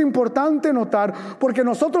 Y eso es importante notar, porque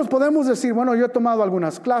nosotros podemos decir, bueno, yo he tomado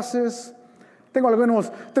algunas clases, tengo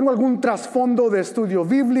algún trasfondo de estudio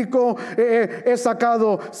bíblico, he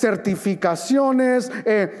sacado certificaciones,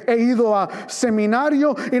 he ido a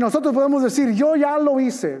seminario, y nosotros podemos decir, yo ya lo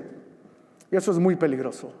hice. Y eso es muy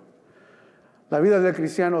peligroso. La vida del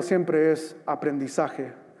cristiano siempre es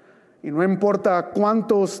aprendizaje. Y no importa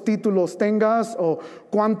cuántos títulos tengas o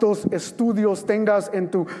cuántos estudios tengas en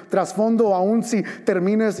tu trasfondo, aun si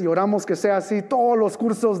termines, y oramos que sea así, todos los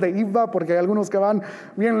cursos de IVA, porque hay algunos que van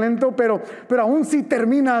bien lento, pero aun si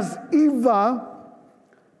terminas IVA,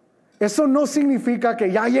 eso no significa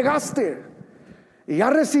que ya llegaste. y ya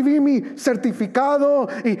recibí mi certificado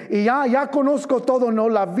y ya conozco todo. No,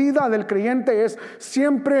 la vida del creyente es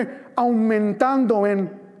siempre aumentando en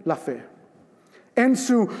la fe, en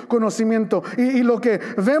su conocimiento. Y lo que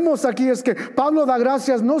vemos aquí es que Pablo da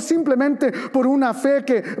gracias no simplemente por una fe,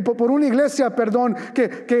 por una iglesia,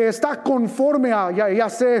 que está conforme a, ya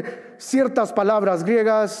sé ciertas palabras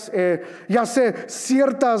griegas, ya sé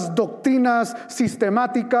ciertas doctrinas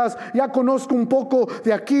sistemáticas, ya conozco un poco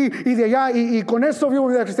de aquí y de allá y con eso vivo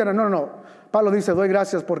mi vida cristiana. No. Pablo dice, doy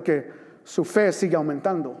gracias porque su fe sigue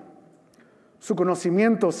aumentando. Su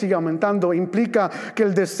conocimiento sigue aumentando. Implica que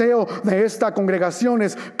el deseo de esta congregación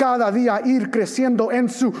es cada día ir creciendo en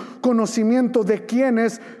su conocimiento de quién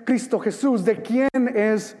es Cristo Jesús, de quién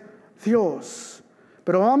es Dios.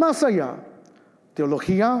 Pero va más allá.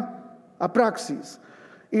 Teología a praxis.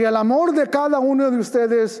 Y el amor de cada uno de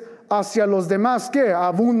ustedes hacia los demás, que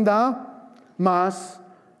abunda más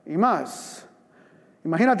y más.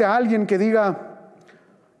 Imagínate a alguien que diga,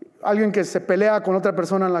 alguien que se pelea con otra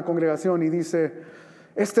persona en la congregación y dice,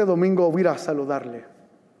 este domingo voy a ir a saludarle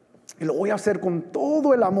y lo voy a hacer con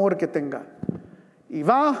todo el amor que tenga. Y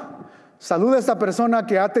va, saluda a esta persona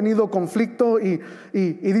que ha tenido conflicto y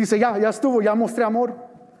dice, ya estuvo, ya mostré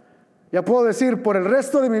amor. Ya puedo decir por el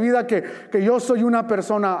resto de mi vida que yo soy una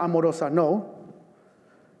persona amorosa. No.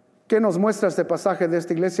 ¿Qué nos muestra este pasaje de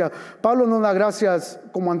esta iglesia? Pablo no da gracias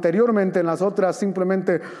como anteriormente en las otras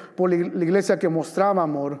simplemente por la iglesia que mostraba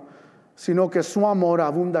amor, sino que su amor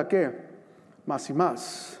abunda ¿qué? Más y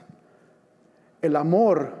más. El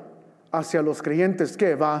amor hacia los creyentes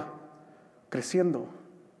 ¿qué? Va creciendo,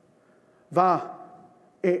 va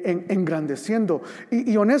engrandeciendo.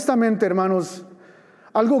 Y honestamente, hermanos,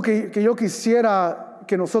 algo que yo quisiera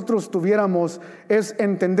que nosotros tuviéramos es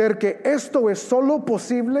entender que esto es solo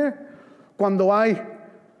posible cuando hay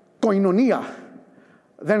koinonía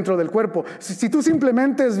dentro del cuerpo. Si tú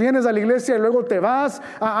simplemente vienes a la iglesia y luego te vas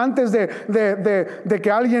antes de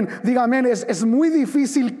que alguien diga amén, es muy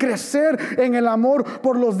difícil crecer en el amor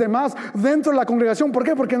por los demás dentro de la congregación. ¿Por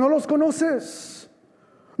qué? Porque no los conoces.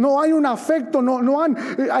 No hay un afecto,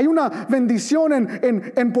 hay una bendición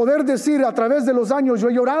en poder decir a través de los años, yo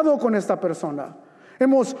he llorado con esta persona.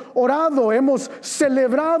 Hemos orado, hemos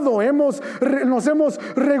celebrado, nos hemos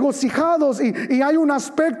regocijado y hay un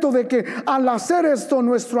aspecto de que al hacer esto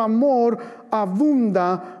nuestro amor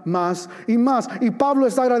abunda más y más. Y Pablo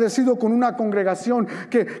está agradecido con una congregación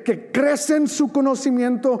que crece en su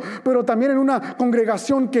conocimiento, pero también en una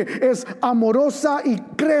congregación que es amorosa y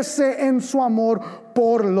crece en su amor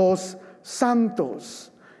por los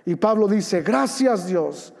santos. Y Pablo dice, gracias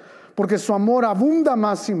Dios, porque su amor abunda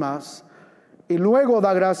más y más. Y luego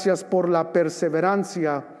da gracias por la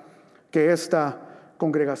perseverancia que esta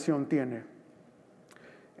congregación tiene.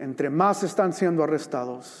 Entre más están siendo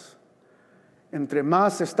arrestados, entre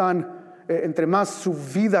más su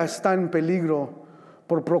vida está en peligro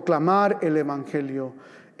por proclamar el evangelio,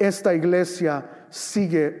 esta iglesia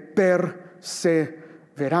sigue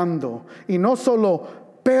perseverando. Y no solo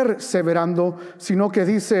perseverando, sino que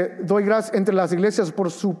dice, doy gracias entre las iglesias por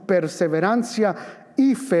su perseverancia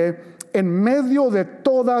y fe en medio de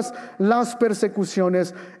todas las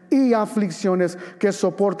persecuciones y aflicciones que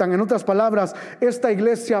soportan. En otras palabras, esta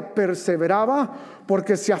iglesia perseveraba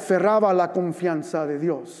porque se aferraba a la confianza de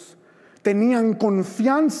Dios. Tenían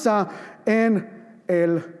confianza en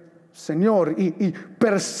el Señor y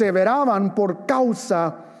perseveraban por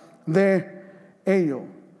causa de ello.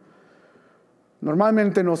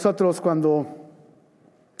 Normalmente nosotros cuando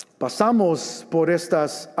pasamos por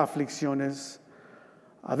estas aflicciones,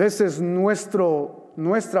 a veces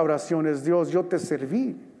nuestra oración es, Dios, yo te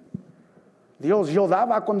serví. Dios, yo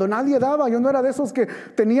daba cuando nadie daba. Yo no era de esos que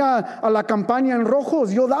tenía a la campaña en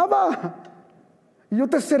rojos. Yo daba. Yo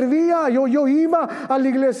te servía. Yo iba a la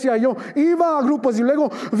iglesia. Yo iba a grupos. Y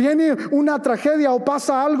luego viene una tragedia o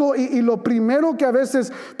pasa algo. Y lo primero que a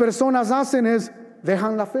veces personas hacen es,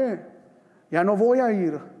 dejan la fe. Ya no voy a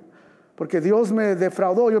ir, porque Dios me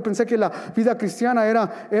defraudó. Yo pensé que la vida cristiana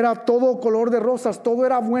era todo color de rosas, todo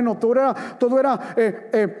era bueno, todo era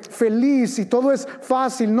feliz y todo es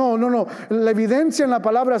fácil. No. La evidencia en la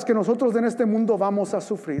palabra es que nosotros en este mundo vamos a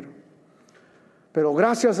sufrir. Pero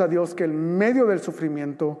gracias a Dios que en medio del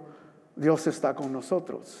sufrimiento Dios está con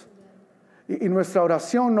nosotros. Y nuestra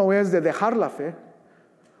oración no es de dejar la fe.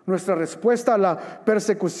 Nuestra respuesta a la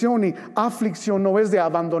persecución y aflicción no es de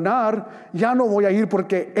abandonar, ya no voy a ir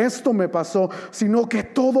porque esto me pasó, sino que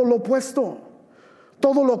todo lo opuesto,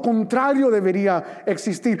 todo lo contrario debería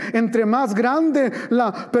existir. Entre más grande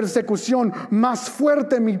la persecución, más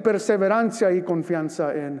fuerte mi perseverancia y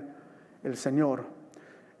confianza en el Señor.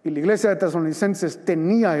 Y la iglesia de Tesalonicenses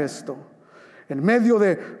tenía esto. En medio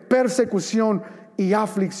de persecución y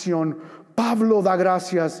aflicción, Pablo da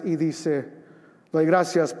gracias y dice: doy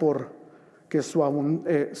gracias por que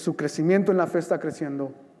su crecimiento en la fe está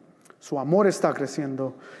creciendo, su amor está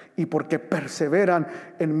creciendo, y porque perseveran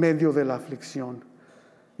en medio de la aflicción.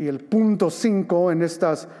 Y el punto 5 en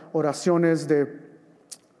estas oraciones de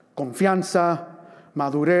confianza,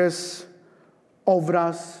 madurez,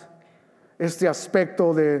 obras, este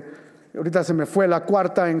aspecto ahorita se me fue la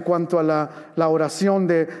cuarta en cuanto a la oración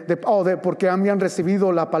de porque habían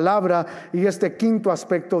recibido la palabra, y este quinto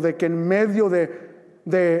aspecto de que en medio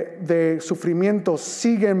de sufrimiento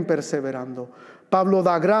siguen perseverando. Pablo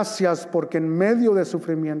da gracias porque en medio de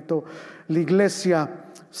sufrimiento la iglesia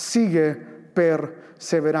sigue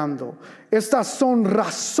perseverando. Estas son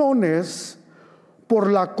razones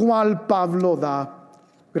por la cual Pablo da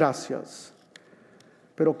gracias.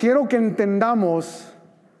 Pero quiero que entendamos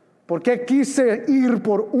por qué quise ir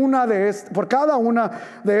por cada una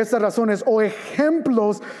de estas razones o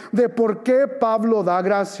ejemplos de por qué Pablo da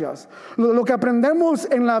gracias. Lo que aprendemos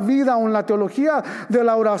en la vida o en la teología de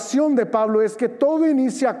la oración de Pablo es que todo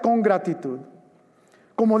inicia con gratitud.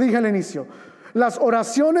 Como dije al inicio, las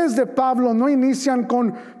oraciones de Pablo no inician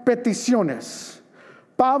con peticiones.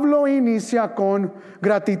 Pablo inicia con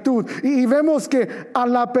gratitud, y vemos que a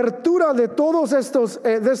la apertura de todos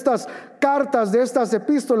de estas cartas, de estas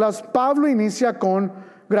epístolas, Pablo inicia con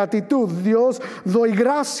gratitud. Dios, doy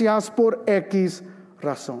gracias por X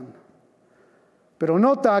razón. Pero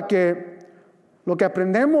nota que lo que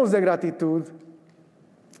aprendemos de gratitud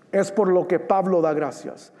es por lo que Pablo da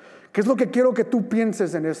gracias. ¿Qué es lo que quiero que tú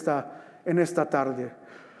pienses en esta tarde?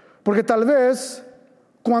 Porque tal vez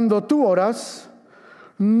cuando tú oras,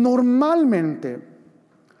 normalmente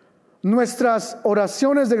nuestras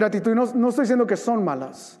oraciones de gratitud, no estoy diciendo que son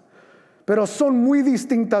malas, pero son muy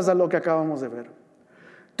distintas a lo que acabamos de ver.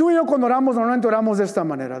 Tú y yo cuando oramos, normalmente oramos de esta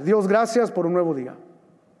manera: Dios, gracias por un nuevo día.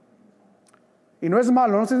 Y no es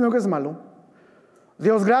malo, no estoy diciendo que es malo.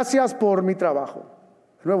 Dios, gracias por mi trabajo.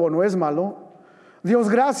 De nuevo, no es malo. Dios,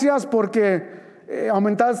 gracias porque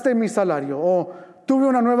aumentaste mi salario, o tuve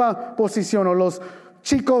una nueva posición, o los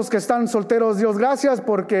chicos que están solteros, Dios, gracias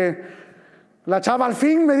porque la chava al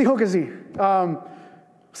fin me dijo que sí.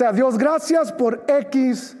 Dios, gracias por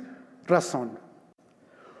X razón.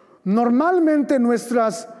 Normalmente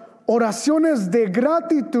nuestras oraciones de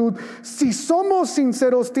gratitud, si somos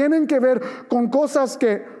sinceros, tienen que ver con cosas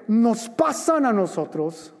que nos pasan a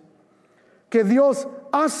nosotros, que Dios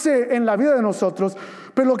hace en la vida de nosotros.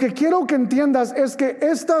 Pero lo que quiero que entiendas es que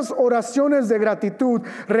estas oraciones de gratitud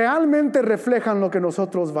realmente reflejan lo que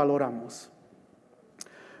nosotros valoramos.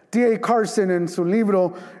 D.A. Carson, en su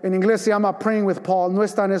libro en inglés se llama Praying with Paul, no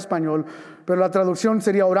está en español, pero la traducción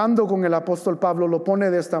sería Orando con el apóstol Pablo, lo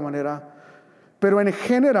pone de esta manera: pero en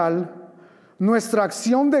general, nuestra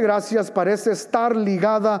acción de gracias parece estar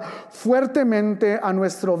ligada fuertemente a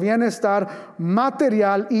nuestro bienestar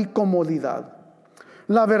material y comodidad.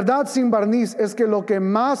 La verdad sin barniz es que lo que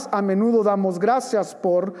más a menudo damos gracias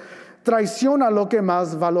por traiciona lo que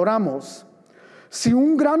más valoramos. Si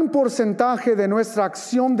un gran porcentaje de nuestra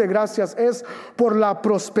acción de gracias es por la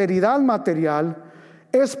prosperidad material,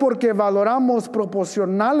 es porque valoramos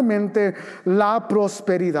proporcionalmente la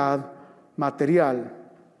prosperidad material.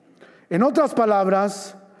 En otras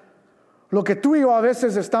palabras, lo que tú y yo a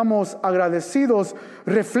veces estamos agradecidos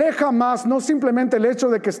refleja más, no simplemente el hecho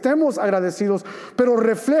de que estemos agradecidos, pero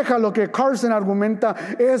refleja lo que Carson argumenta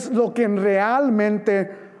es lo que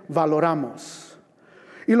realmente valoramos.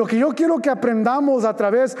 Y lo que yo quiero que aprendamos a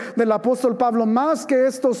través del apóstol Pablo, más que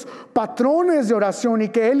estos patrones de oración y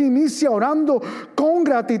que él inicia orando con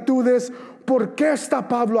gratitud, es ¿por qué está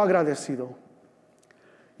Pablo agradecido?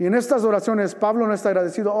 Y en estas oraciones Pablo no está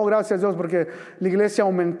agradecido: oh, gracias Dios porque la iglesia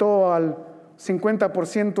aumentó al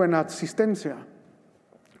 50% en asistencia.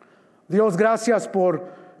 Dios, gracias por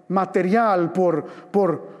material, por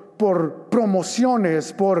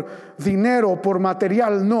promociones, por dinero, por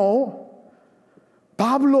material. No.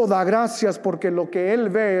 Pablo da gracias porque lo que él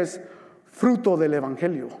ve es fruto del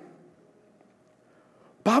evangelio.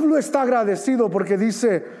 Pablo está agradecido porque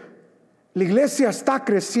dice: la iglesia está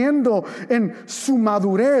creciendo en su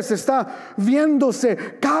madurez, está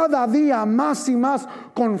viéndose cada día más y más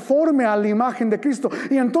conforme a la imagen de Cristo.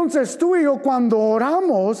 Y entonces tú y yo, cuando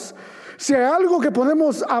oramos, si hay algo que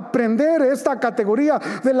podemos aprender de esta categoría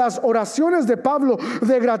de las oraciones de Pablo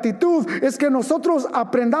de gratitud, es que nosotros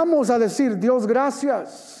aprendamos a decir: Dios,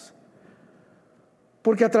 gracias,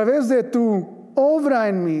 porque a través de tu obra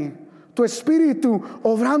en mí, tu espíritu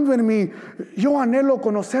obrando en mí, yo anhelo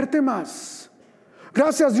conocerte más.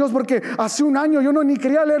 Gracias, Dios, porque hace un año yo ni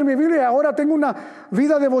quería leer mi Biblia y ahora tengo una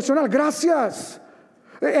vida devocional. Gracias.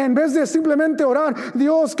 En vez de simplemente orar,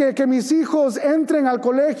 Dios, que mis hijos entren al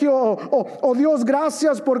colegio, o Dios,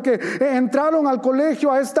 gracias porque entraron al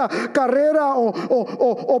colegio a esta carrera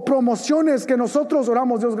o promociones que nosotros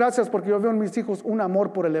oramos. Dios, gracias porque yo veo en mis hijos un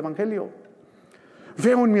amor por el Evangelio.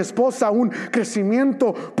 Veo en mi esposa un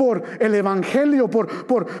crecimiento por el Evangelio,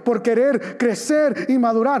 por querer crecer y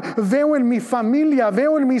madurar. Veo en mi familia,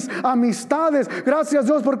 veo en mis amistades. Gracias,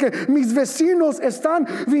 Dios, porque mis vecinos están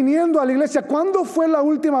viniendo a la iglesia. ¿Cuándo fue la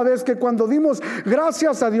última vez que cuando dimos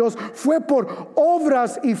gracias a Dios fue por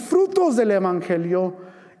obras y frutos del Evangelio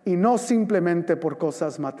y no simplemente por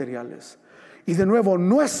cosas materiales? Y de nuevo,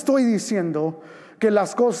 no estoy diciendo que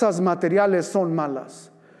las cosas materiales son malas.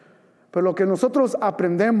 Pero lo que nosotros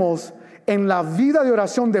aprendemos en la vida de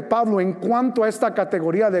oración de Pablo en cuanto a esta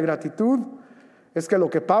categoría de gratitud es que lo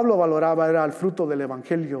que Pablo valoraba era el fruto del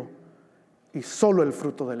Evangelio y solo el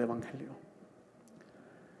fruto del Evangelio.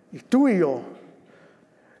 Y tú y yo,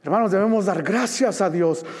 hermanos, debemos dar gracias a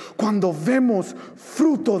Dios cuando vemos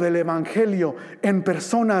fruto del Evangelio en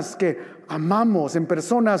personas que amamos, en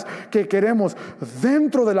personas que queremos,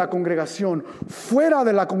 dentro de la congregación, fuera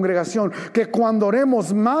de la congregación, que cuando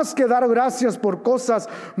oremos, más que dar gracias por cosas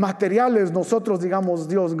materiales, nosotros digamos: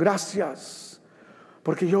 Dios, gracias,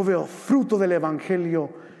 porque yo veo fruto del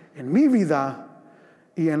Evangelio en mi vida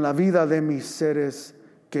y en la vida de mis seres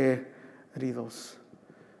queridos.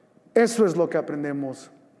 Eso es lo que aprendemos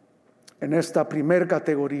en esta primer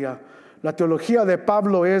categoría. La teología de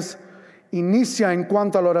Pablo inicia en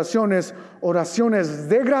cuanto a las oraciones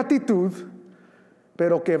de gratitud,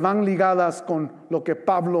 pero que van ligadas con lo que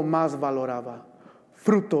Pablo más valoraba: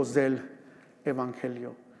 frutos del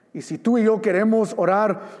Evangelio. Y si tú y yo queremos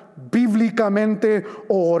orar bíblicamente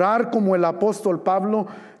o orar como el apóstol Pablo,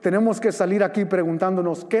 tenemos que salir aquí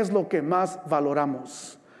preguntándonos qué es lo que más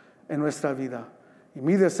valoramos en nuestra vida. Y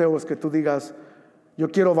mi deseo es que tú digas: yo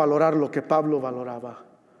quiero valorar lo que Pablo valoraba,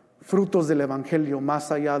 frutos del Evangelio,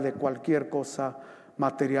 más allá de cualquier cosa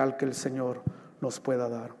material que el Señor nos pueda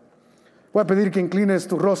dar. Voy a pedir que inclines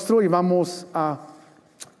tu rostro y vamos a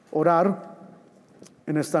orar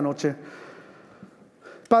en esta noche.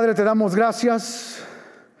 Padre, te damos gracias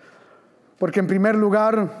porque en primer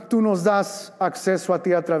lugar tú nos das acceso a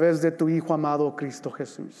ti a través de tu Hijo amado Cristo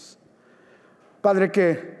Jesús. Padre,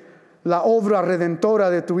 que la obra redentora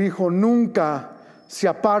de tu Hijo nunca se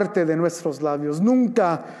aparte de nuestros labios,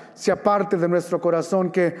 nunca se aparte de nuestro corazón,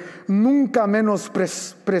 que nunca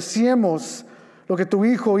menospreciemos lo que tu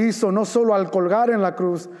Hijo hizo, no solo al colgar en la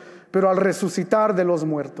cruz, pero al resucitar de los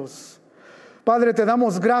muertos. Padre, te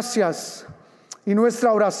damos gracias, y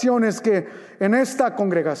nuestra oración es que en esta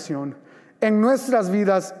congregación, en nuestras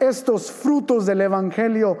vidas, estos frutos del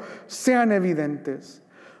Evangelio sean evidentes.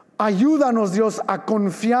 Ayúdanos, Dios, a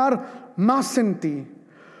confiar más en ti.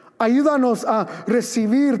 Ayúdanos a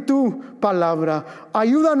recibir tu palabra.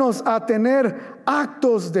 Ayúdanos a tener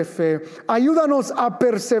actos de fe. Ayúdanos a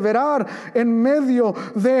perseverar en medio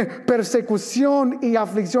de persecución y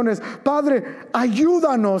aflicciones. Padre,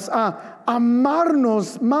 ayúdanos a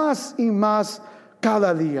amarnos más y más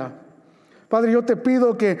cada día. Padre, yo te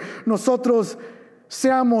pido que nosotros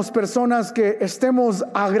seamos personas que estemos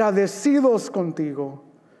agradecidos contigo.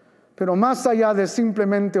 Pero más allá de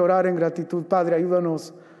simplemente orar en gratitud, Padre,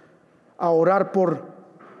 ayúdanos a orar por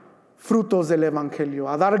frutos del Evangelio,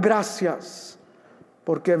 a dar gracias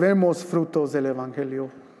porque vemos frutos del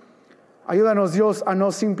Evangelio. Ayúdanos, Dios, a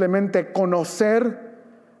no simplemente conocer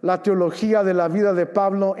la teología de la vida de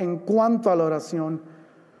Pablo en cuanto a la oración,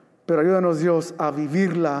 pero ayúdanos, Dios, a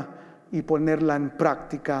vivirla y ponerla en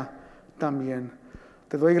práctica también.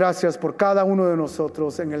 Te doy gracias por cada uno de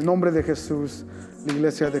nosotros. En el nombre de Jesús, la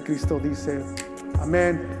Iglesia de Cristo dice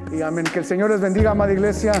amén y amén. Que el Señor les bendiga, amada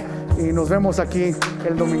iglesia, y nos vemos aquí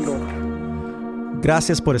el domingo.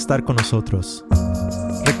 Gracias por estar con nosotros.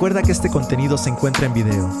 Recuerda que este contenido se encuentra en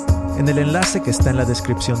video, en el enlace que está en la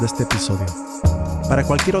descripción de este episodio. Para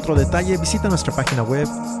cualquier otro detalle, visita nuestra página web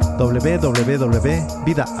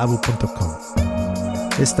www.vidaabu.com.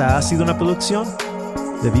 Esta ha sido una producción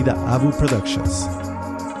de Vida Abu Productions.